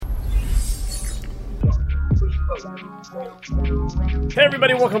Hey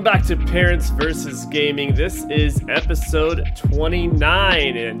everybody, welcome back to Parents vs. Gaming. This is episode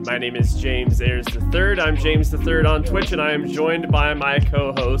 29, and my name is James Ayers III. I'm James III on Twitch, and I am joined by my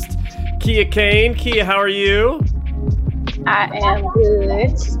co-host, Kia Kane. Kia, how are you? I am good.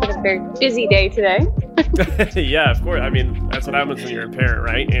 It's been a very busy day today. Yeah, of course. I mean, that's what happens when you're a parent,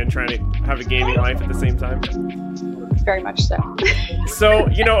 right? And trying to have a gaming life at the same time. Very much so. So,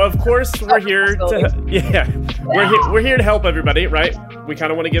 of course, we're here to help everybody, right? We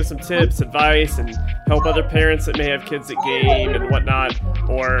kind of want to give some tips, advice, and help other parents that may have kids that game and whatnot,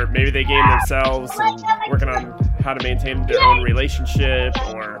 or maybe they game themselves and working on how to maintain their own relationship,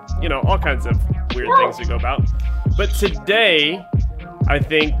 or, all kinds of weird things we go about. But today, I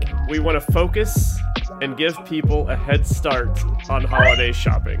think we want to focus and give people a head start on holiday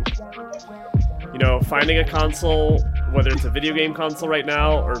shopping. Finding a console, whether it's a video game console right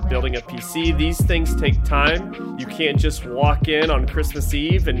now or building a PC, these things take time. You can't just walk in on Christmas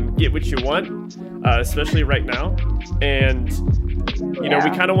Eve and get what you want, especially right now. And, we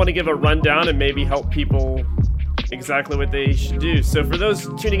kind of want to give a rundown and maybe help people exactly what they should do. So for those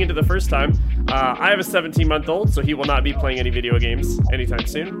tuning into the first time, I have a 17-month-old, so he will not be playing any video games anytime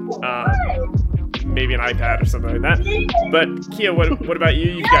soon. Maybe an iPad or something like that. But Kia, what about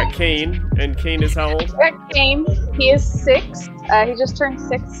you? You've got Kane, and Kane is how old? I got Kane. He is 6. He just turned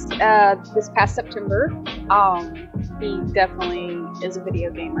 6 this past September. He definitely is a video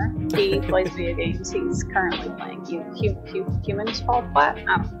gamer. He plays video games. He's currently playing Humans Fall Flat.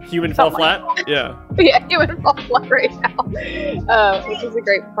 Human Fall Flat? Yeah. Yeah, Human Fall Flat right now, which is a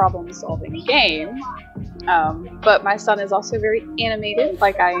great problem-solving game. But my son is also very animated,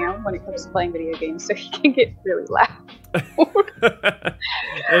 like I am, when it comes to playing video games, so he can get really loud.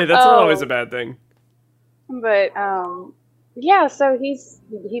 Hey, that's not always a bad thing. But yeah, so he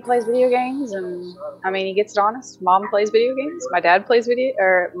plays video games, and he gets it honest. Mom plays video games. My dad plays video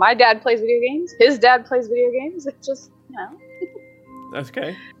games. His dad plays video games. It's just That's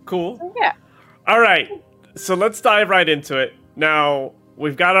okay. Cool. So, yeah. All right. So let's dive right into it. Now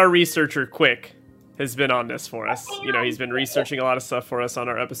we've got our researcher Quick has been on this for us. He's been researching a lot of stuff for us on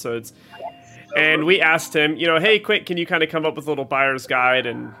our episodes. And we asked him, hey, Quick, can you kind of come up with a little buyer's guide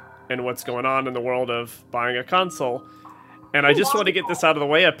and what's going on in the world of buying a console? And I just want to get this out of the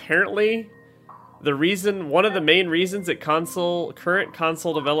way. Apparently, one of the main reasons that current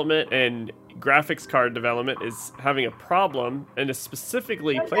console development and graphics card development is having a problem, and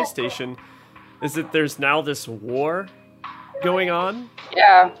specifically PlayStation, is that there's now this war going on.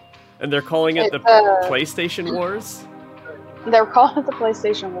 Yeah. And they're calling it the PlayStation Wars? They're calling it the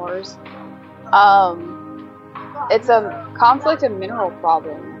PlayStation Wars. It's a conflict and mineral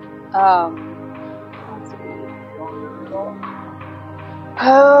problem. Let's see.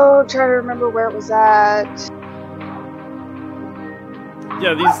 Trying to remember where it was at.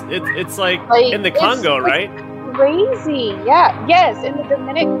 Yeah, it's like in the Congo, right? Crazy, yeah, yes, in the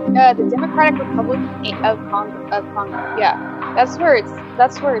Democratic Republic of Congo, yeah, that's where it's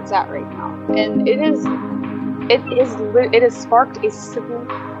at right now, and it has sparked a civil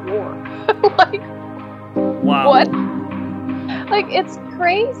war. Like, wow, what? Like, it's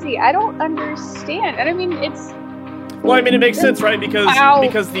crazy. I don't understand, and it's. Well, it makes sense, right? Because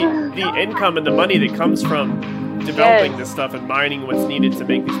the income and the money that comes from developing this stuff and mining what's needed to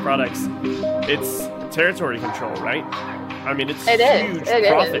make these products, it's territory control, right? It's huge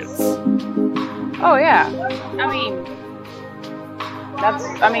profits. Oh yeah,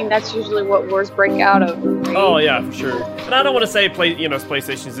 that's usually what wars break out of. Right? Oh yeah, for sure. And I don't want to say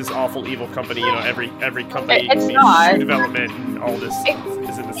PlayStation is this awful evil company. Every company, it's not. Development and all this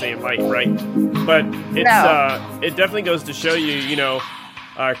is in the same light, right? But it definitely goes to show you,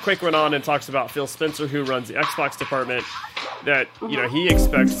 Quick went on and talks about Phil Spencer, who runs the Xbox department, that he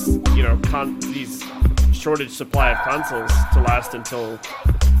expects these shortage supply of consoles to last until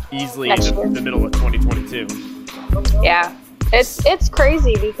easily the middle of 2022. Yeah, it's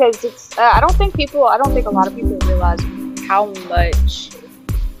crazy because it's. I don't think a lot of people realize how much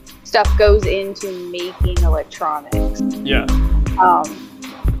stuff goes into making electronics. Yeah.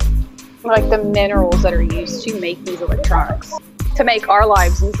 Like the minerals that are used to make these electronics. To make our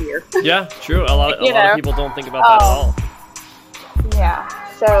lives easier. Yeah, true. A lot of people don't think about that at all. Yeah.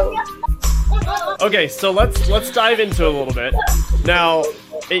 So. Okay, so let's dive into it a little bit. Now,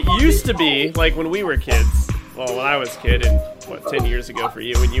 it used to be like when we were kids. Well, when I was a kid, and 10 years ago for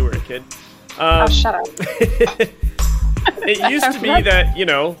you when you were a kid. Shut up. It used to be that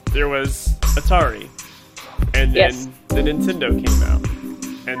there was Atari, and then the Nintendo came out,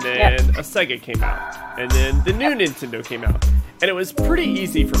 and then a Sega came out, and then the new Nintendo came out. And it was pretty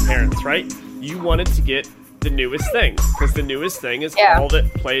easy for parents, right? You wanted to get the newest thing, because the newest thing is all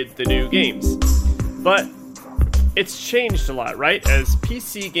that played the new games. But it's changed a lot, right? As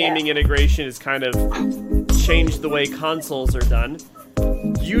PC gaming integration has kind of changed the way consoles are done,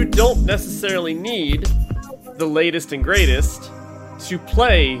 you don't necessarily need the latest and greatest to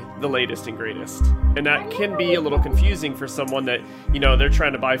play the latest and greatest. And that can be a little confusing for someone that, you know, they're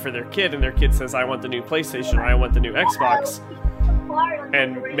trying to buy for their kid, and their kid says, I want the new PlayStation, or I want the new Xbox.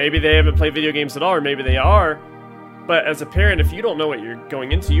 And maybe they haven't played video games at all, or maybe they are. But as a parent, if you don't know what you're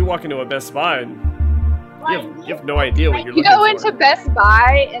going into, you walk into a Best Buy and you have no idea what you're looking for. You go into Best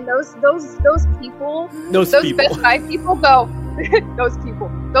Buy, and those people, those Best Buy people go,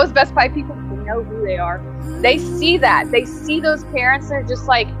 those Best Buy people, they know who they are. They see that. They see those parents, and they're just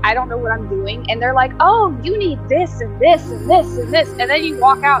like, I don't know what I'm doing. And they're like, oh, you need this and this and this and this. And then you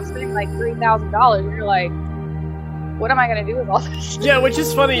walk out spending like $3,000, and you're like, what am I going to do with all this stuff? Yeah, which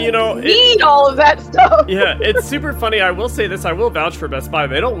is funny, you know. Need all of that stuff. Yeah, it's super funny. I will say this. I will vouch for Best Buy.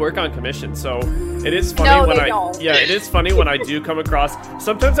 They don't work on commission, so it is funny it is funny when I do come across.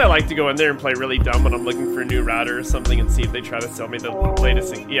 Sometimes I like to go in there and play really dumb when I'm looking for a new router or something and see if they try to sell me the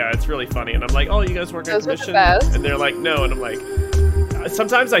latest thing. Yeah, it's really funny. And I'm like, oh, you guys work on commission? And they're like, no. And I'm like,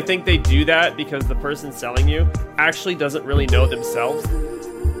 sometimes I think they do that because the person selling you actually doesn't really know themselves.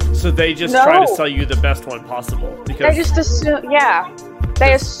 So they just try to sell you the best one possible. Because they just assume,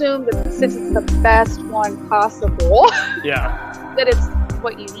 they assume that this is the best one possible. Yeah. That it's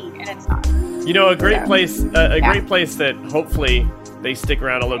what you need, and it's not. You know, a great place that hopefully they stick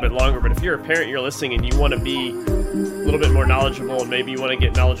around a little bit longer. But if you're a parent, you're listening, and you want to be a little bit more knowledgeable, and maybe you want to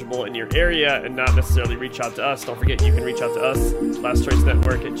get knowledgeable in your area and not necessarily reach out to us, don't forget you can reach out to us,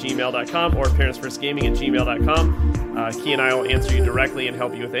 lastchoicenetwork@gmail.com or parentsfirstgaming@gmail.com. Key and I will answer you directly and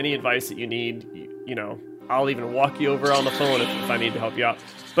help you with any advice that you need. You know, I'll even walk you over on the phone if I need to help you out.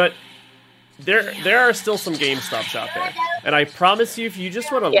 But there are still some GameStops out there. And I promise you, if you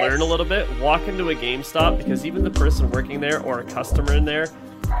just want to learn a little bit, walk into a GameStop, because even the person working there or a customer in there,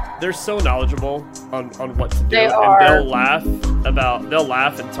 they're so knowledgeable on what to do. They'll laugh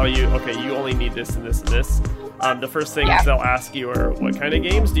and tell you, okay, you only need this and this and this. The first things they'll ask you are, what kind of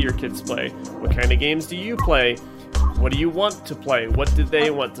games do your kids play? What kind of games do you play? What do you want to play? What do they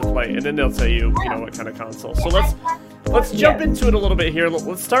want to play? And then they'll tell you, you know, what kind of console. So let's jump into it a little bit here.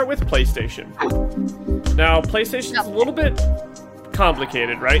 Let's start with PlayStation. Now, PlayStation is a little bit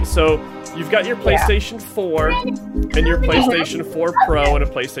complicated, right? So you've got your PlayStation 4 and your PlayStation 4 Pro and a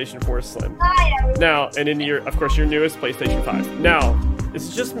PlayStation 4 Slim. Now, and in your newest PlayStation 5. Now, this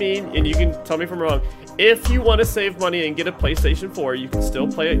is just me, and you can tell me if I'm wrong. If you want to save money and get a PlayStation 4, you can still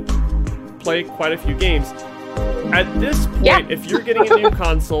play quite a few games. At this point, if you're getting a new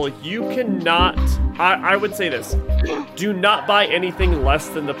console, you cannot, I would say this, do not buy anything less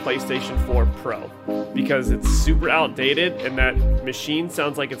than the PlayStation 4 Pro, because it's super outdated, and that machine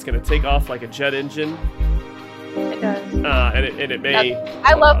sounds like it's going to take off like a jet engine. It does. And it may...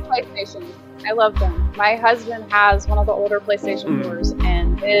 I love PlayStation. I love them. My husband has one of the older PlayStation 4s,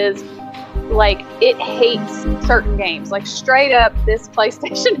 and is... like, it hates certain games. Like, straight up, this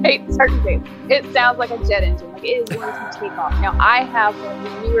PlayStation hates certain games. It sounds like a jet engine. Like, it is going to take off. Now, I have one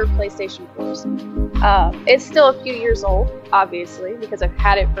of the newer PlayStation 4s. It's still a few years old, obviously, because I've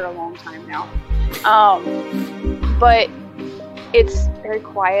had it for a long time now. But it's very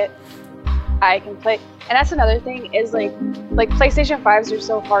quiet. I can play. And that's another thing, is like PlayStation 5s are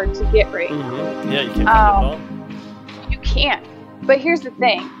so hard to get right. Mm-hmm. Yeah, you can't find them all. You can't. But here's the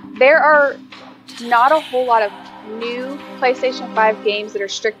thing. There are not a whole lot of new PlayStation 5 games that are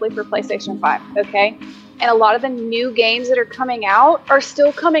strictly for PlayStation 5, okay? And a lot of the new games that are coming out are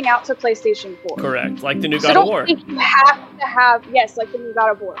still coming out to PlayStation 4. Correct, like the new God of War. So don't think you have to have, like the new God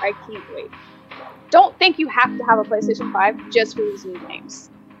of War. I can't wait. Don't think you have to have a PlayStation 5 just for these new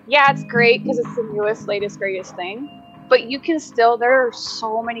games. Yeah, it's great because it's the newest, latest, greatest thing. But you can still, there are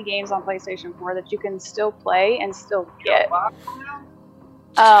so many games on PlayStation 4 that you can still play and still get.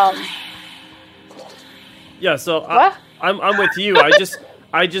 Yeah, so I'm with you. I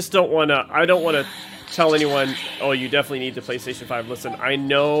just don't want to tell anyone, oh, you definitely need the PlayStation 5. Listen, I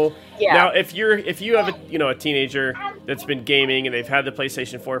know. Yeah. Now, if you have a teenager that's been gaming and they've had the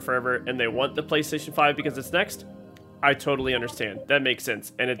PlayStation 4 forever and they want the PlayStation 5 because it's next, I totally understand. That makes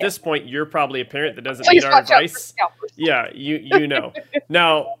sense. And at this point, you're probably a parent that doesn't need our advice. Yeah, you know.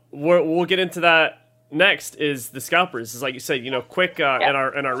 Now, we'll get into that. Next is the scalpers. Is like you said, quick in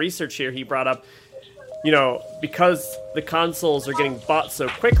our research here, he brought up, because the consoles are getting bought so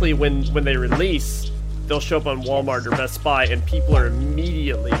quickly when they release, they'll show up on Walmart or Best Buy, and people are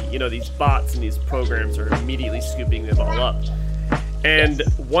immediately, these bots and these programs are immediately scooping them all up. And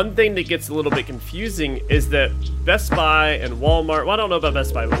Yes. one thing that gets a little bit confusing is that Best Buy and Walmart, well, I don't know about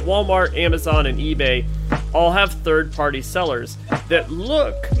Best Buy, but Walmart, Amazon, and eBay all have third-party sellers that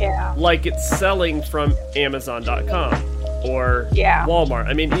look Yeah. like it's selling from Amazon.com or Yeah. Walmart.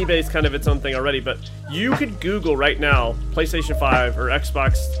 I mean, eBay's kind of its own thing already, but you could Google right now PlayStation 5 or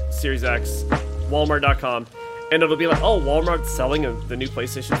Xbox Series X, Walmart.com, and it'll be like, oh, Walmart's selling the new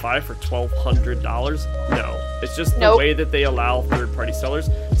PlayStation 5 for $1,200. No, it's just the Nope. way that they allow third-party sellers.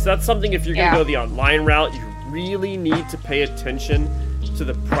 So that's something, if you're going to Yeah. go the online route, you really need to pay attention to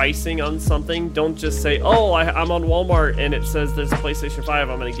the pricing on something. Don't just say, oh, I'm on Walmart and it says there's a PlayStation 5,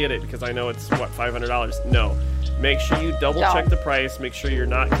 I'm going to get it because I know it's, what, $500? No. Make sure you double check the price. Make sure you're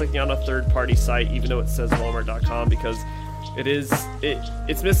not clicking on a third-party site, even though it says Walmart.com, because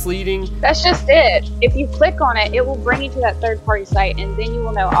it's misleading. That's just it. If you click on it, it will bring you to that third-party site, and then you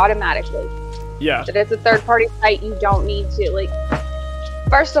will know automatically Yeah. that it's a third-party site. You don't need to, like,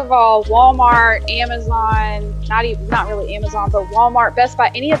 first of all, Walmart, Amazon, not really Amazon, but Walmart, Best Buy,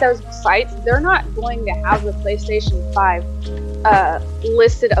 any of those sites, they're not going to have the PlayStation 5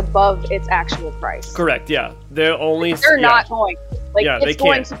 listed above its actual price. Correct, yeah. They're not going. Like, Yeah, they it's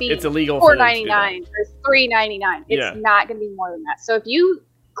going can't. to be It's illegal for them to do that. $4.99 or $3.99. It's Yeah. not going to be more than that. So if you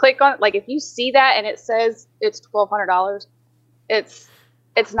click on, like, if you see that and it says it's $1,200, it's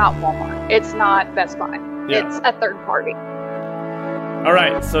not Walmart. It's not Best Buy. Yeah. It's a third party. All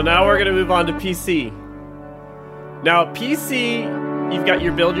right, so now we're going to move on to PC. Now, PC, you've got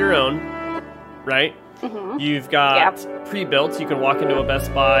your build your own, right? Mm-hmm. You've got pre-built. You can walk into a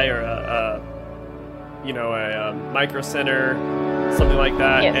Best Buy or a Micro Center, something like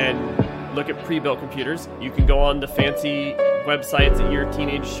that, Yes. and look at pre-built computers. You can go on the fancy websites that your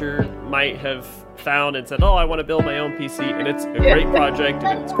teenager might have found and said, oh, I want to build my own PC, and it's a great project,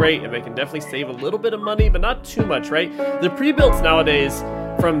 and it's great, and they can definitely save a little bit of money, but not too much, right? The pre-builts nowadays,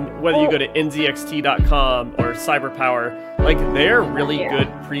 from whether you go to nzxt.com or CyberPower, like, they're really good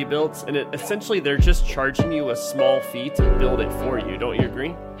pre-builts, and essentially they're just charging you a small fee to build it for you. Don't you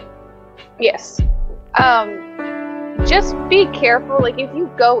agree? Yes. Just be careful. Like, if you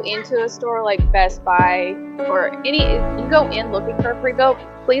go into a store like Best Buy or if you go in looking for a pre-built,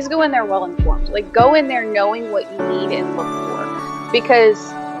 please go in there well informed. Like, go in there knowing what you need and look for.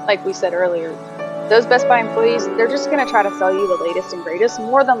 Because, like we said earlier, those Best Buy employees, they're just going to try to sell you the latest and greatest,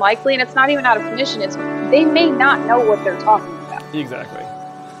 more than likely, and it's not even out of commission. They may not know what they're talking about. Exactly.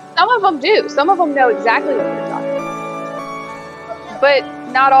 Some of them do. Some of them know exactly what they're talking about. But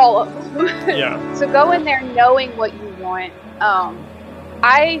not all of them. Yeah. So go in there knowing what you want.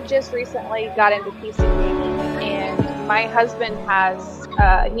 I just recently got into PC gaming, and my husband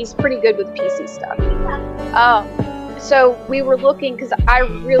he's pretty good with PC stuff. So we were looking, because I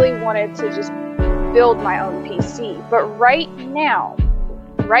really wanted to just build my own PC. But right now,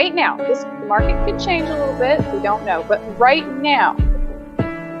 this market could change a little bit, we don't know, but right now,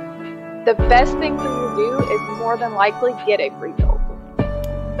 the best thing for you to do is more than likely get a pre-built.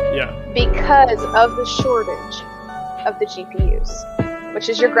 Yeah. Because of the shortage of the GPUs, which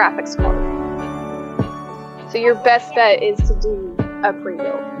is your graphics card. So your best bet is to do a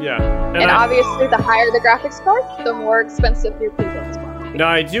pre-built. Yeah. And obviously, the higher the graphics card, the more expensive your pre-built is going to be. Now,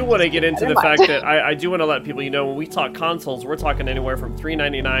 I do want to get into the fact that I do want to let people, when we talk consoles, we're talking anywhere from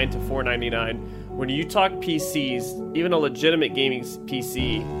 $399 to $499. When you talk PCs, even a legitimate gaming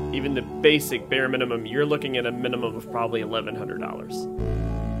PC, even the basic bare minimum, you're looking at a minimum of probably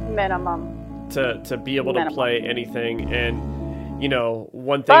 $1,100. Minimum. To be able to play anything. And,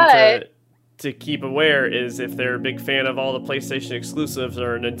 one thing to keep aware is if they're a big fan of all the PlayStation exclusives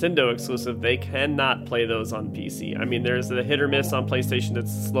or Nintendo exclusive, they cannot play those on PC. I mean, there's a hit or miss on PlayStation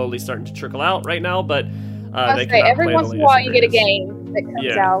that's slowly starting to trickle out right now, but they cannot every play once the in a while latest you get a and greatest. game that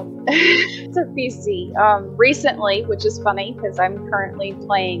comes out to PC. Recently, which is funny because I'm currently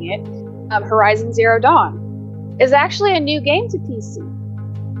playing it, Horizon Zero Dawn is actually a new game to PC.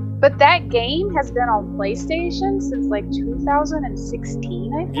 But that game has been on PlayStation since like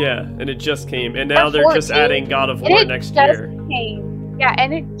 2016, I think. Yeah, and it just came. And now they're just adding God of War next year.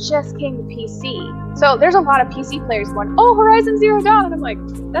 And it just came to PC. So there's a lot of PC players going, oh, Horizon Zero Dawn. And I'm like,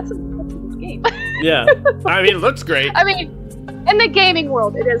 that's a good game. Yeah. I mean, it looks great. I mean, in the gaming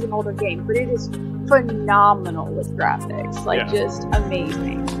world, it is an older game, but it is phenomenal with graphics. Like, just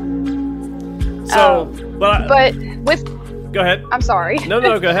amazing. So, but with... Go ahead. I'm sorry. No,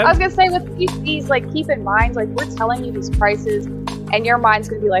 go ahead. I was going to say, with PCs, like, keep in mind, like, we're telling you these prices, and your mind's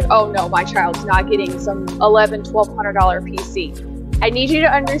going to be like, oh, no, my child's not getting some $1,100, $1,200 PC. I need you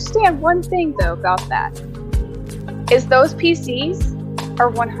to understand one thing, though, about that, is those PCs are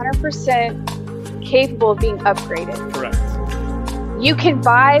 100% capable of being upgraded. Correct. you can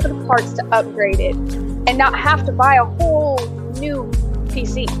buy the parts to upgrade it and not have to buy a whole new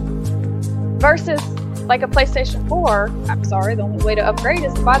PC. Versus like a PlayStation 4, I'm sorry, the only way to upgrade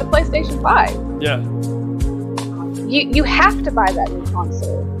is to buy the PlayStation 5. Yeah. You have to buy that new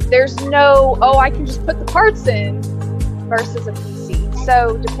console. There's no, I can just put the parts in versus a PC.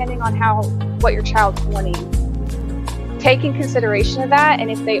 So depending on what your child's wanting, take in consideration of that.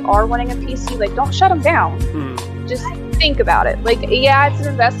 And if they are wanting a PC, like, don't shut them down. Just think about it. Like, yeah, it's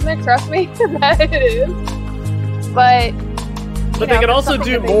an investment. Trust me, that it is. But they can also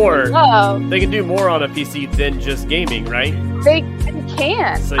do more. They can do more on a PC than just gaming, right? They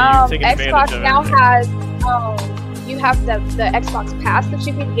can. So you take advantage Xbox of now it. has, you have the Xbox Pass that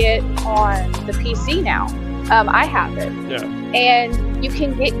you can get on the PC now. I have it. Yeah. And you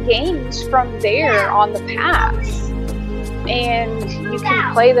can get games from there on the Pass. And you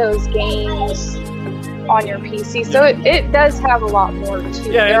can play those games on your PC. So it does have a lot more to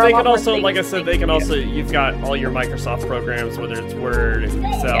it. Yeah, and they can also, like I said, you've got all your Microsoft programs, whether it's Word and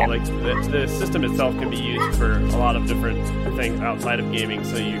Excel. Yeah. Like the system itself can be used for a lot of different things outside of gaming.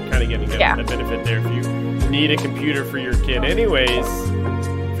 So you're kind of getting a benefit there. If you need a computer for your kid anyways,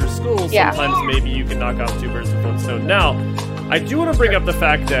 for school, sometimes maybe you can knock off two birds with one stone. Now, I do want to bring up the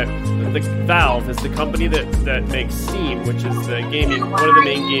fact that Valve is the company that makes Steam, which is one of the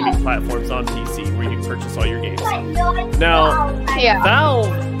main gaming platforms on PC where you purchase all your games. Now,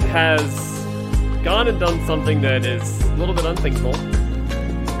 Valve has gone and done something that is a little bit unthinkable,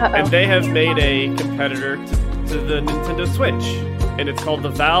 and they have made a competitor to the Nintendo Switch, and it's called the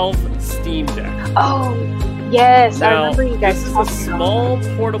Valve Steam Deck. Oh, yes, now, I remember you guys. This is a small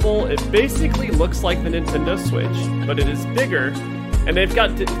portable. It basically looks like the Nintendo Switch, but it is bigger. And they've got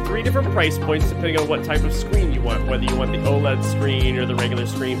 3 different price points depending on what type of screen you want, whether you want the OLED screen or the regular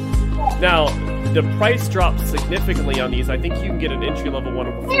screen. Now, the price drops significantly on these. I think you can get an entry-level one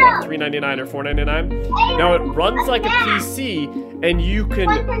for $399 or $499. Now, it runs like a PC, and you can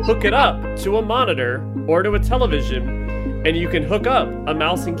hook it up to a monitor or to a television, and you can hook up a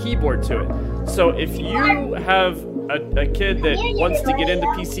mouse and keyboard to it. So if you have a kid that wants to get into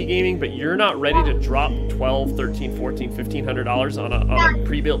PC gaming, but you're not ready to drop $1,200, $1,300, $1,400, $1,500 on a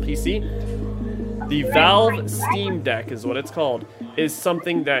pre-built PC, the Valve Steam Deck is what it's called, is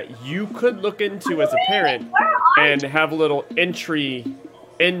something that you could look into as a parent and have a little entry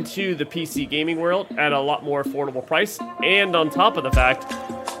into the PC gaming world at a lot more affordable price. And on top of the fact,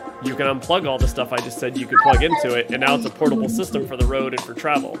 you can unplug all the stuff I just said you could plug into it, and now it's a portable system for the road and for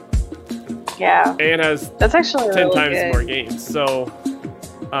travel. Yeah. And has that's actually 10 really times good. more games. So,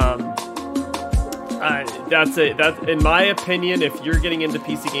 that's it. That, in my opinion, if you're getting into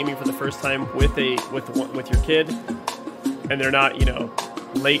PC gaming for the first time with your kid, and they're not,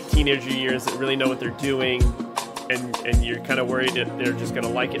 late teenager years that really know what they're doing, and you're kind of worried that they're just going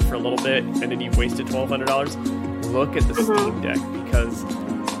to like it for a little bit, and then you've wasted $1,200, look at the Steam Deck, because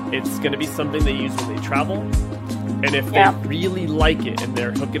it's going to be something they use when they travel. And if they really like it and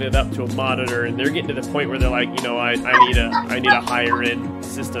they're hooking it up to a monitor and they're getting to the point where they're like, I need a higher end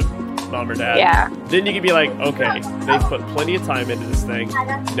system, mom or dad, then you can be like, okay, they've put plenty of time into this thing.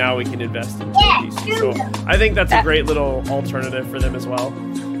 Now we can invest in PC. So I think that's a great little alternative for them as well.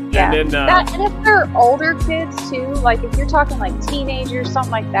 Yeah. And then, and if they're older kids too, like if you're talking like teenagers,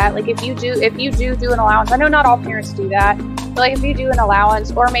 something like that, like if you do an allowance, I know not all parents do that, but like if you do an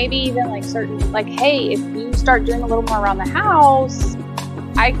allowance, or maybe even like certain, like, hey, if you start doing a little more around the house,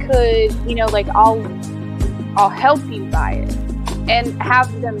 I could, like I'll help you buy it, and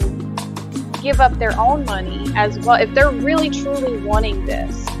have them give up their own money as well if they're really truly wanting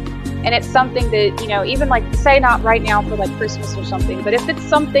this. And it's something that, even like, say not right now for like Christmas or something, but if it's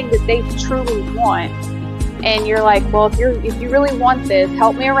something that they truly want, and you're like, well, if you really want this,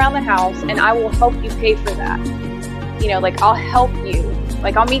 help me around the house and I will help you pay for that. Like I'll help you,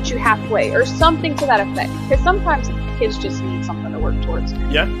 like I'll meet you halfway or something to that effect. Because sometimes kids just need something to work towards.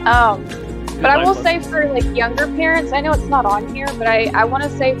 Yeah. But I will say for like younger parents, I know it's not on here, but I want to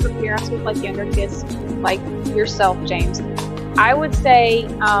say for parents with like younger kids, like yourself, James, I would say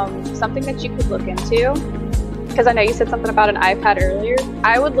something that you could look into, because I know you said something about an iPad earlier.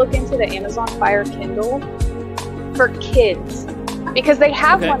 I would look into the Amazon Fire Kindle for kids, because they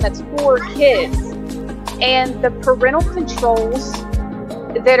have one that's for kids, and the parental controls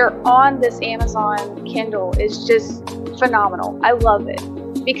that are on this Amazon Kindle is just phenomenal. I love it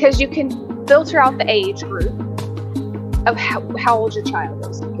because you can filter out the age group of how old your child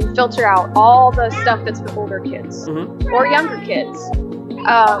is. You can filter out all the stuff that's for older kids or younger kids.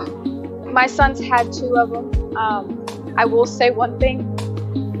 My son's had 2 of them. I will say one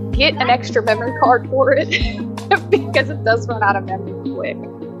thing: get an extra memory card for it. because it does run out of memory quick.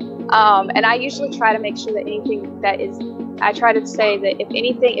 And I usually try to make sure that anything that is, I try to say that if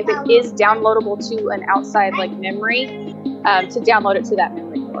it is downloadable to an outside like memory, to download it to that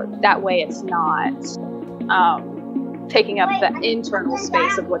memory card. That way it's not taking up the internal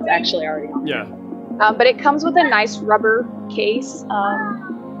space of what's actually already on. Yeah. But it comes with a nice rubber case.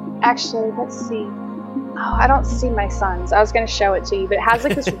 Actually, let's see. Oh, I don't see my son's. I was going to show it to you, but it has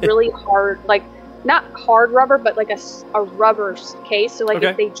like this really hard, like not hard rubber, but like a rubber case. So like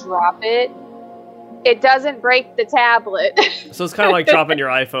if they drop it, it doesn't break the tablet. So it's kind of like dropping your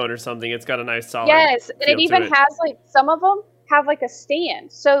iPhone or something. It's got a nice solid. Yes, and it even has like, some of them have like a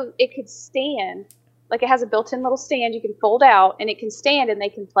stand, so it could stand. Like it has a built-in little stand you can fold out, and it can stand, and they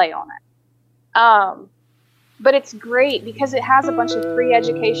can play on it. But it's great because it has a bunch of free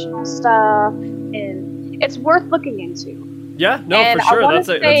educational stuff, and it's worth looking into. Yeah, no, and for sure.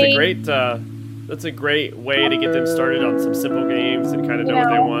 That's a great way to get them started on some simple games and kind of know what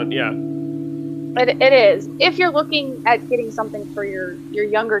they want. Yeah. But it is. If you're looking at getting something for your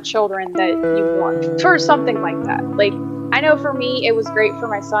younger children that you want, for something like that. Like, I know for me, it was great for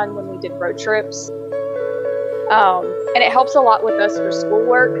my son when we did road trips. And it helps a lot with us for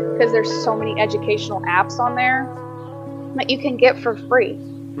schoolwork because there's so many educational apps on there that you can get for free.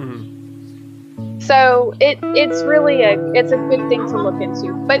 Mm-hmm. So it's really a good thing to look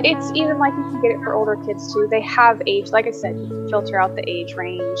into. But it's even like you can get it for older kids too. They have age, like I said, you can filter out the age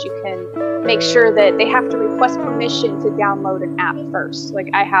range. You can make sure that they have to request permission to download an app first. Like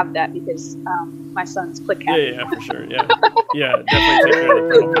I have that because my son's Click Happy. Yeah, for sure. Yeah, yeah, definitely take care of the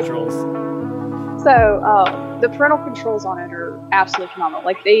parental controls. So the parental controls on it are absolutely phenomenal.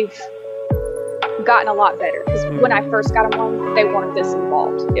 Like they've gotten a lot better because when I first got them on, they weren't this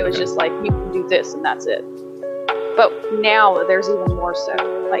involved. It was just like you can do this and that's it. But now there's even more so.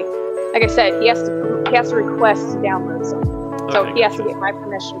 Like I said, he has to request to download something. So he has to get my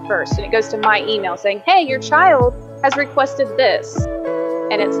permission first, and it goes to my email saying, "Hey, your child has requested this,"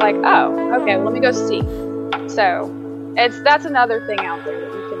 and it's like, "Oh, okay, well, let me go see." So that's another thing out there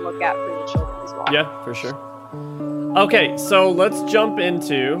that you can look at for your children as well. Yeah, for sure. Okay, so let's jump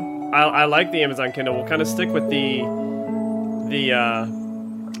into. I like the Amazon Kindle. We'll kind of stick with the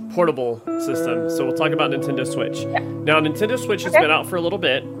portable system. So we'll talk about Nintendo Switch. Yeah. Now, Nintendo Switch has been out for a little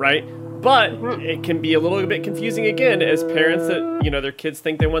bit, right? But it can be a little bit confusing again as parents that, their kids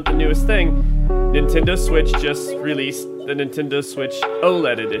think they want the newest thing. Nintendo Switch just released the Nintendo Switch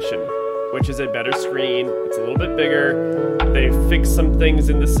OLED edition, which is a better screen. It's a little bit bigger. They fixed some things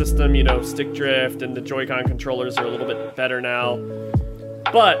in the system, stick drift, and the Joy-Con controllers are a little bit better now.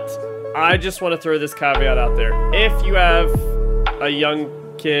 But I just want to throw this caveat out there. If you have a young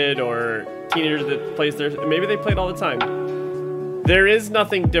kid or teenager that plays maybe they play it all the time, there is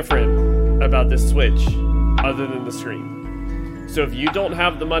nothing different about this Switch other than the screen. So if you don't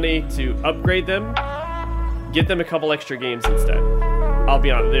have the money to upgrade them, get them a couple extra games instead. I'll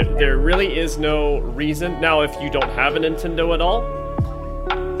be honest, there really is no reason. Now, if you don't have a Nintendo at all,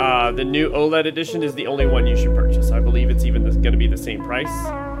 the new OLED edition is the only one you should purchase. I believe it's even going to be the same price.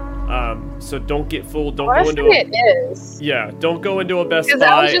 So don't get fooled. Don't go into a Best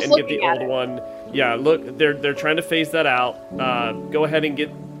Buy and get the old one. Yeah, look, they're trying to phase that out. Go ahead and get,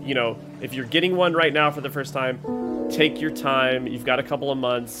 if you're getting one right now for the first time, take your time. You've got a couple of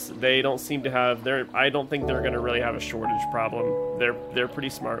months. They don't seem to have I don't think they're going to really have a shortage problem. They're pretty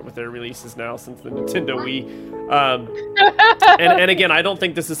smart with their releases now since the Nintendo Wii. And again, I don't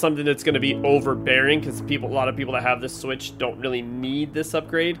think this is something that's going to be overbearing because a lot of people that have this Switch don't really need this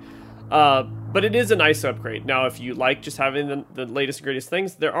upgrade. But it is a nice upgrade. Now, if you like just having the latest and greatest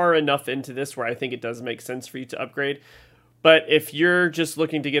things, there are enough into this where I think it does make sense for you to upgrade. But if you're just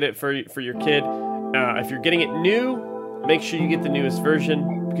looking to get it for your kid, if you're getting it new, make sure you get the newest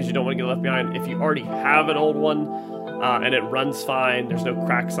version because you don't want to get left behind. If you already have an old one and it runs fine, there's no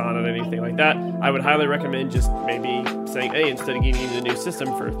cracks on it, anything like that, I would highly recommend just maybe saying, hey, instead of getting you the new system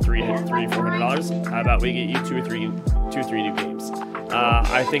for $400, how about we get you two or three new games?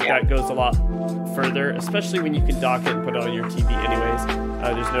 I think that goes a lot further, especially when you can dock it and put it on your TV anyways.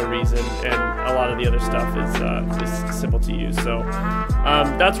 There's no reason, and a lot of the other stuff is simple to use. So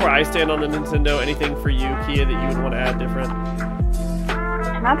that's where I stand on the Nintendo. Anything for you, Kia, that you would want to add different?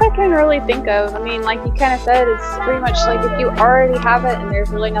 Not that I can really think of. I mean, like you kind of said, it's pretty much like if you already have it and there's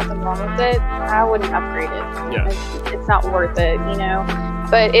really nothing wrong with it, I wouldn't upgrade it. Yeah. It's not worth it,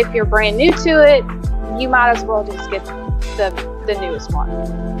 But if you're brand new to it, you might as well just get the newest one.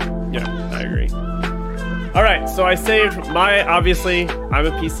 Yeah, I agree. All right, so I saved obviously, I'm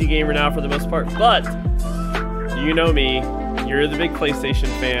a PC gamer now for the most part, but you know me, you're the big PlayStation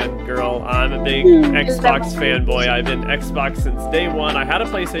fan girl. I'm a big Xbox fanboy. I've been Xbox since day one. I had a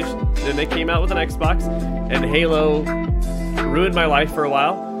PlayStation, then they came out with an Xbox, and Halo ruined my life for a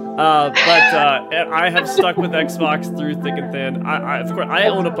while. But I have stuck with Xbox through thick and thin. Of course, I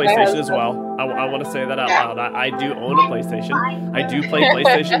own a PlayStation as well. I want to say that out loud. I do own a PlayStation. I do play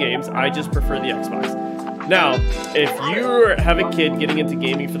PlayStation games. I just prefer the Xbox. Now, if you have a kid getting into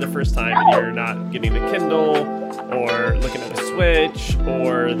gaming for the first time and you're not getting the Kindle or looking at a Switch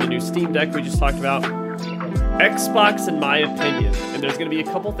or the new Steam Deck we just talked about, Xbox, in my opinion, and there's going to be a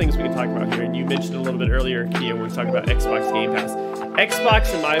couple things we can talk about here, and you mentioned a little bit earlier, Kia, when we talked about Xbox Game Pass.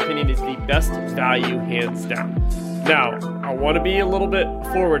 Xbox, in my opinion, is the best value, hands down. Now, I want to be a little bit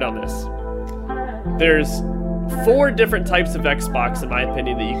forward on this. There's 4 different types of Xbox, in my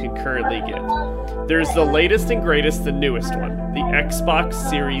opinion, that you can currently get. There's the latest and greatest, the newest one, the Xbox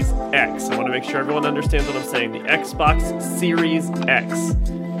Series X. I want to make sure everyone understands what I'm saying. The Xbox Series X.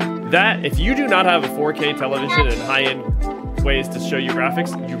 That, if you do not have a 4K television and high-end ways to show you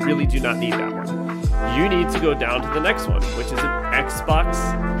graphics, you really do not need that one. You need to go down to the next one, which is an Xbox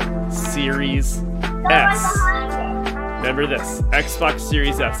Series S. Remember this, Xbox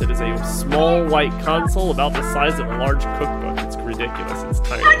Series S. It is a small white console about the size of a large cookbook. It's ridiculous. It's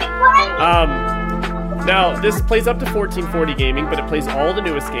tiny. Now, this plays up to 1440 gaming, but it plays all the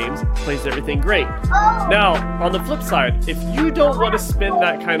newest games, plays everything great. Now, on the flip side, if you don't want to spend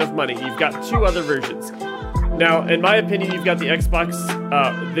that kind of money, you've got 2 other versions. Now, in my opinion, you've got the Xbox,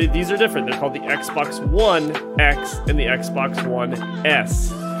 these are different. They're called the Xbox One X and the Xbox One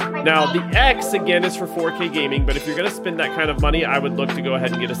S. Now, the X, again, is for 4K gaming, but if you're going to spend that kind of money, I would look to go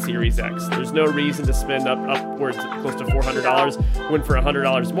ahead and get a Series X. There's no reason to spend upwards close to $400, when for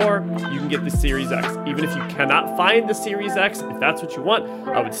 $100 more, you can get the Series X. Even if you cannot find the Series X, if that's what you want,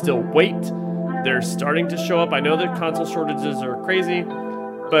 I would still wait. They're starting to show up. I know the console shortages are crazy,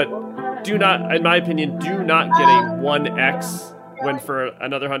 but do not, in my opinion, do not get a 1X when for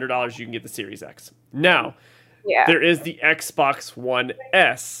another $100 you can get the Series X. Now, there is the Xbox One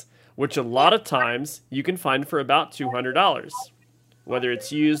S, which a lot of times you can find for about $200, whether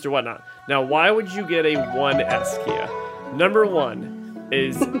it's used or whatnot. Now, why would you get a 1S, Kia? Number one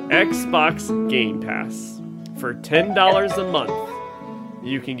is Xbox Game Pass. For $10 a month,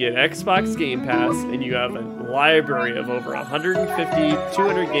 you can get Xbox Game Pass, and you have a library of over 150,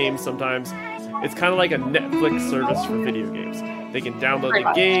 200 games sometimes. It's kind of like a Netflix service for video games. They can download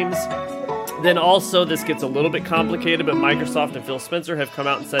the games. Then also, this gets a little bit complicated, but Microsoft and Phil Spencer have come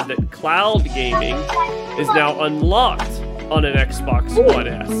out and said that cloud gaming is now unlocked on an Xbox One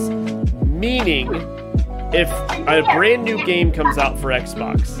S. Meaning, if a brand new game comes out for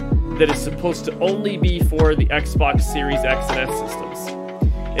Xbox that is supposed to only be for the Xbox Series X and S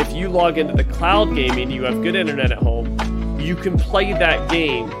systems, if you log into the cloud gaming, you have good internet at home, you can play that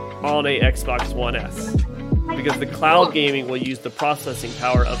game on a Xbox One S. Because the cloud gaming will use the processing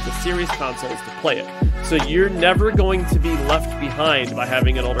power of the Series consoles to play it. So you're never going to be left behind by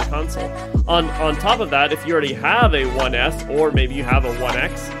having an older console. On top of that, if you already have a 1S or maybe you have a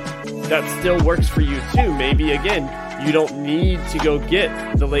 1X, that still works for you too. Maybe, again, you don't need to go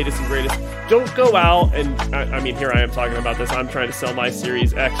get the latest and greatest. Don't go out and, I mean, here I am talking about this. I'm trying to sell my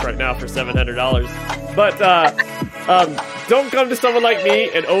Series X right now for $700. But don't come to someone like me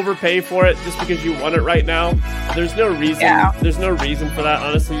and overpay for it just because you want it right now. There's no reason. There's no reason for that.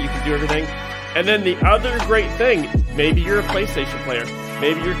 Honestly, you can do everything. And then the other great thing, maybe you're a PlayStation player.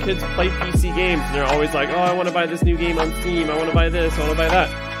 Maybe your kids play PC games and they're always like, oh, I want to buy this new game on Steam. I want to buy this. I want to buy that.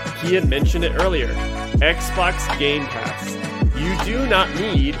 He had mentioned it earlier. Xbox Game Pass. You do not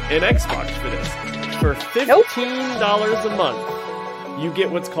need an Xbox for this. For $15 a month, you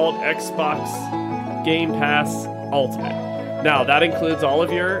get what's called Xbox Game Pass Ultimate. Now, that includes all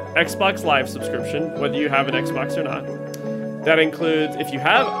of your Xbox Live subscription, whether you have an Xbox or not. That includes, if you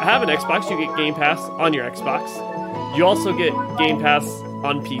have an Xbox, you get Game Pass on your Xbox. You also get Game Pass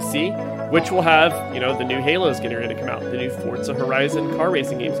on PC, which will have, the new Halo's getting ready to come out. The new Forza Horizon car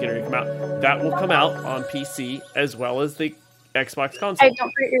racing game's getting ready to come out. That will come out on PC as well as the Xbox console. Hey,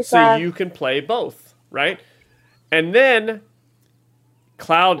 don't forget your so you can play both, right? And then,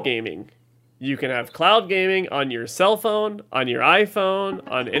 cloud gaming. You can have cloud gaming on your cell phone, on your iPhone,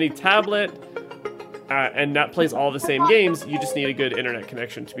 on any tablet, and that plays all the same games. You just need a good internet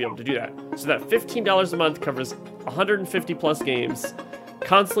connection to be able to do that. So that $15 a month covers 150 plus games,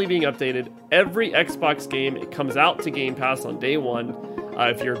 constantly being updated. Every Xbox game, it comes out to Game Pass on day one.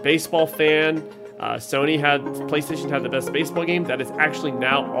 If you're a baseball fan, PlayStation had the best baseball game. That is actually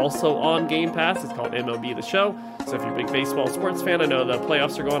now also on Game Pass. It's called MLB The Show. So if you're a big baseball sports fan, I know the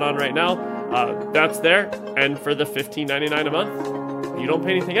playoffs are going on right now. That's there, and for the $15.99 a month, you don't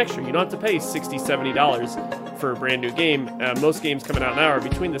pay anything extra. You don't have to pay $60, $70 for a brand new game. Most games coming out now are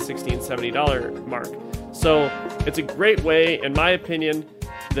between the $60 and $70 mark. So it's a great way, in my opinion.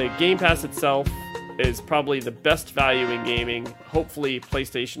 The Game Pass itself is probably the best value in gaming. Hopefully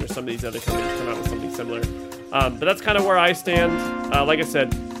PlayStation or some of these other companies come out with something similar. But that's kind of where I stand. Like I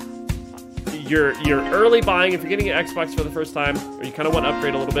said, you're early buying. If you're getting an Xbox for the first time, or you kind of want to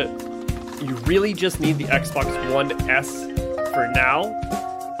upgrade a little bit, you really just need the Xbox One S for now.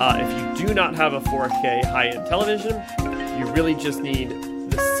 If you do not have a 4K high-end television, you really just need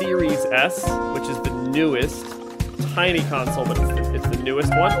the Series S, which is the newest, tiny console, but it's the newest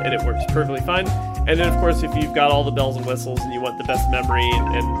one, and it works perfectly fine. And then, of course, if you've got all the bells and whistles and you want the best memory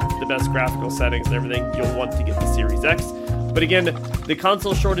and the best graphical settings and everything, you'll want to get the Series X. But again, the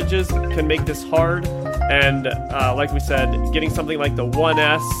console shortages can make this hard, and like we said, getting something like the One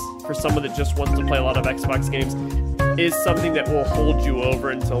S for someone that just wants to play a lot of Xbox games is something that will hold you over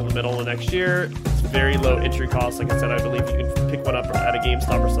until the middle of next year. It's very low entry cost. Like I said, I believe you can pick one up at a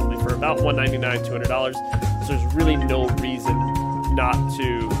GameStop or something for about $199, $200. So there's really no reason not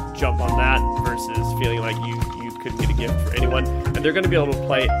to jump on that versus feeling like you couldn't get a gift for anyone. And they're going to be able to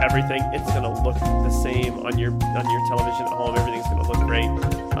play everything. It's going to look the same on your television at home. Everything's going to look great.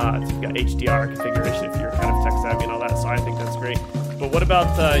 You've got HDR configuration if you're kind of tech savvy and all that. So I think that's great. But what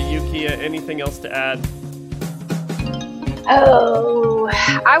about you, Kia? Anything else to add? Oh,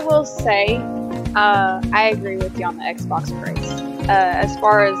 I will say, I agree with you on the Xbox price. As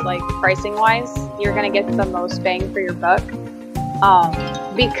far as like pricing wise, you're gonna get the most bang for your buck.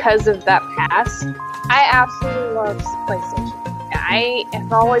 Because of that pass, I absolutely love PlayStation. I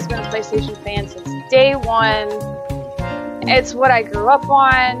have always been a PlayStation fan since day one. It's what I grew up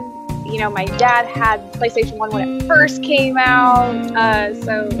on. You know, my dad had PlayStation 1 when it first came out.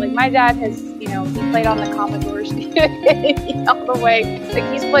 So, like, my dad has, you know, he played on the Commodores all the way.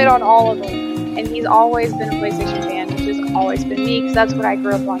 Like, he's played on all of them. And he's always been a PlayStation fan, which has always been me, because that's what I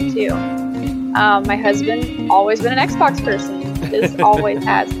grew up on, too. My husband, always been an Xbox person. Just always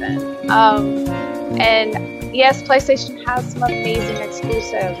has been. And, yes, PlayStation has some amazing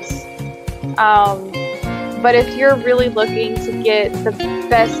exclusives. But if you're really looking to get the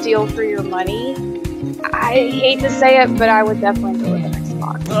best deal for your money, I hate to say it, but I would definitely go with an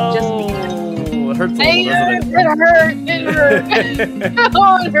Xbox. Oh, just because. It hurts a little, doesn't it? It hurt.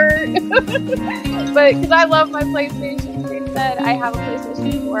 Oh, it hurt. But because I love my PlayStation. Like I said, I have a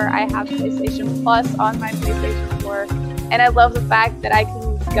PlayStation 4. I have PlayStation Plus on my PlayStation 4. And I love the fact that I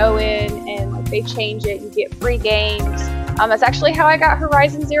can go in and like they change it. You get free games. That's actually how I got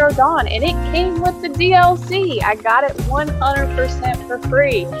Horizon Zero Dawn, and it came with the DLC. I got it 100% for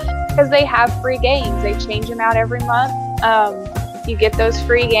free because they have free games. They change them out every month. You get those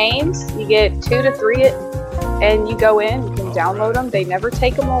free games. You get 2 to 3, and you go in. You can download them. They never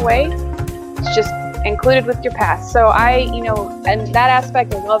take them away. It's just included with your pass. So and that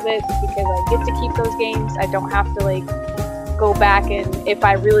aspect, I love it because I get to keep those games. I don't have to like go back and if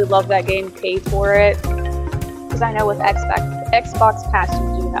I really love that game, pay for it. Because I know with Xbox Pass,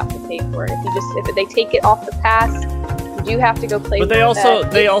 you do have to pay for it. If they take it off the pass, you do have to go play. But they also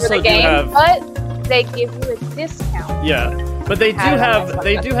do have. But they give you a discount. Yeah, but they do have so that.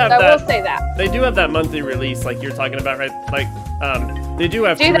 I will say that they do have that monthly release, like you're talking about, right? Like, they do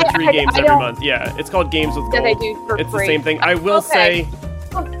have 2 or 3 games every month. Yeah, it's called Games with Gold. Yeah, they do for it's free. The same thing. I will say.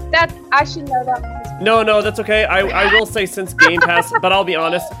 That I should know that. No, that's okay. I will say since Game Pass, but I'll be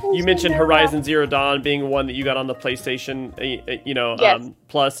honest, you mentioned Horizon Zero Dawn being one that you got on the PlayStation, Yes.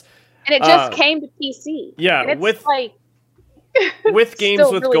 Plus. And it just came to PC. Yeah, with Games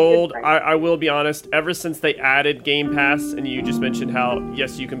with really Gold, I will be honest, ever since they added Game Pass, and you just mentioned how,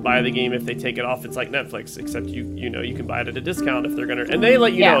 yes, you can buy the game if they take it off, it's like Netflix, except you can buy it at a discount if they're gonna, and they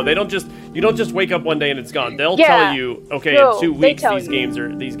let you know, you don't just wake up one day and it's gone. They'll tell you, okay, in 2 weeks these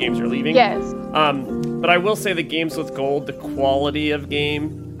games are leaving. Yes. But I will say the Games with Gold, the quality of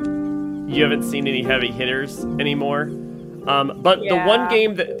game, you haven't seen any heavy hitters anymore. But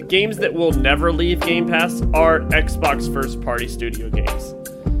the games that will never leave Game Pass are Xbox first-party studio games.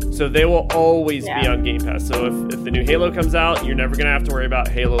 So they will always be on Game Pass. So if the new Halo comes out, you're never going to have to worry about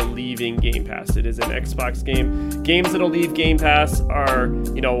Halo leaving Game Pass. It is an Xbox game. Games that'll leave Game Pass are,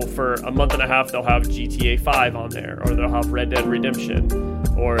 for a month and a half, they'll have GTA 5 on there, or they'll have Red Dead Redemption,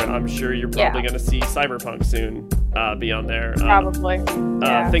 or I'm sure you're probably going to see Cyberpunk soon be on there. Probably.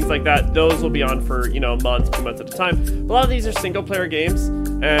 Things like that. Those will be on for, months, 2 months at a time. A lot of these are single-player games,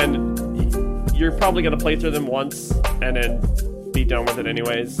 and you're probably going to play through them once, and then be done with it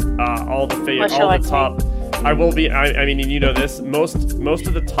anyways. All the I will be. I mean, you know this. Most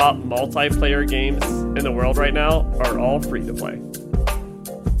of the top multiplayer games in the world right now are all free to play.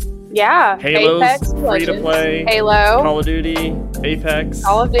 Yeah, Halo's Apex, free to play. Halo, Call of Duty, Apex.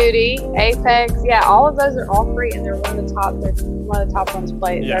 Call of Duty, Apex. Yeah, all of those are all free, and they're one of the top. They're one of the top ones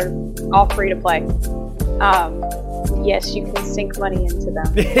played. Yeah. They're all free to play. Yes, you can sink money into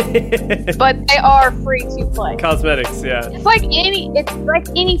them, but they are free to play. Cosmetics, yeah. It's like any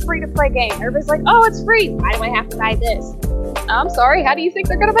free to play game. Everybody's like, "Oh, it's free. Why do I have to buy this?" I'm sorry. How do you think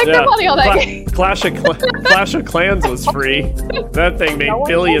they're gonna make their money on that game? Clash of Clans was free. That thing made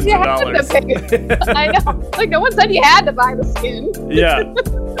billions of dollars. I know. Like no one said you had to buy the skin. Yeah.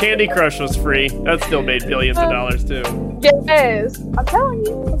 Candy Crush was free. That still made billions of dollars too. Yes. I'm telling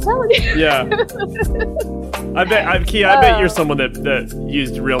you. Yeah. I bet you're someone that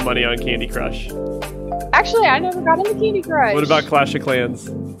used real money on Candy Crush. Actually, I never got into Candy Crush. What about Clash of Clans?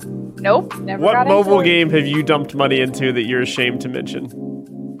 Nope, never What got mobile into game have you dumped money into that you're ashamed to mention?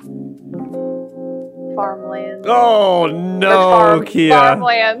 Farmland. Oh no, Kia.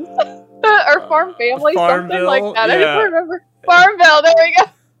 Farmlands. Or Farm Family, something like that. Yeah. I don't remember. Farmville, there we go.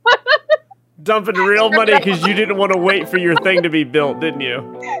 Dumping real money because you didn't want to wait for your thing to be built, didn't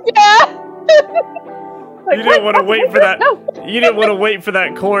you? Yeah. You didn't want to wait for that. No. You didn't want to wait for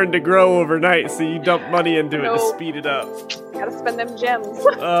that corn to grow overnight, so you dumped money into it to speed it up. Gotta spend them gems.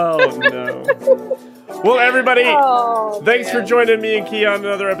 Oh no. Well, everybody, thanks for joining me and Kia on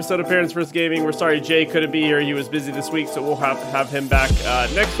another episode of Parents vs. Gaming. We're sorry Jay couldn't be here; he was busy this week, so we'll have him back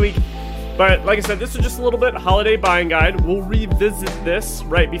next week. But like I said, this was just a little bit holiday buying guide. We'll revisit this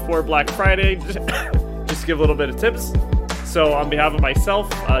right before Black Friday, just give a little bit of tips. So on behalf of myself,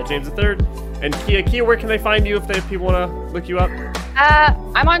 James III, and Kia, where can they find you if people want to look you up?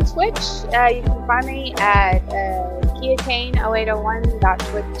 I'm on Twitch. You can find me at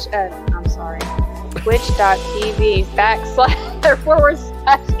KiaKane0801.twitch. I'm sorry.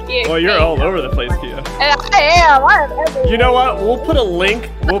 Twitch.tv//Kia. Well, you're all over the place, Kia. And I am everywhere. You know what? We'll put a link.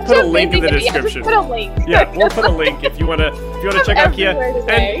 We'll put a link in the description. Just put a link. Yeah, we'll put a link if you wanna check out Kia.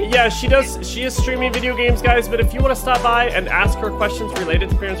 Today. And yeah, she is streaming video games, guys. But if you want to stop by and ask her questions related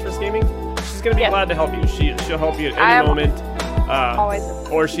to Parents vs. Gaming, she's gonna be glad to help you. She'll help you at any moment. Always.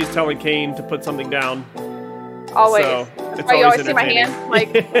 Or she's telling Kane to put something down. Always. So it's you always always see my hand? Like.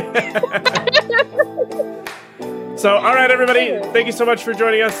 So, all right, everybody. Thank you so much for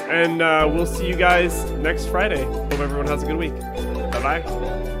joining us, and we'll see you guys next Friday. Hope everyone has a good week. Bye-bye.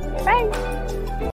 Bye.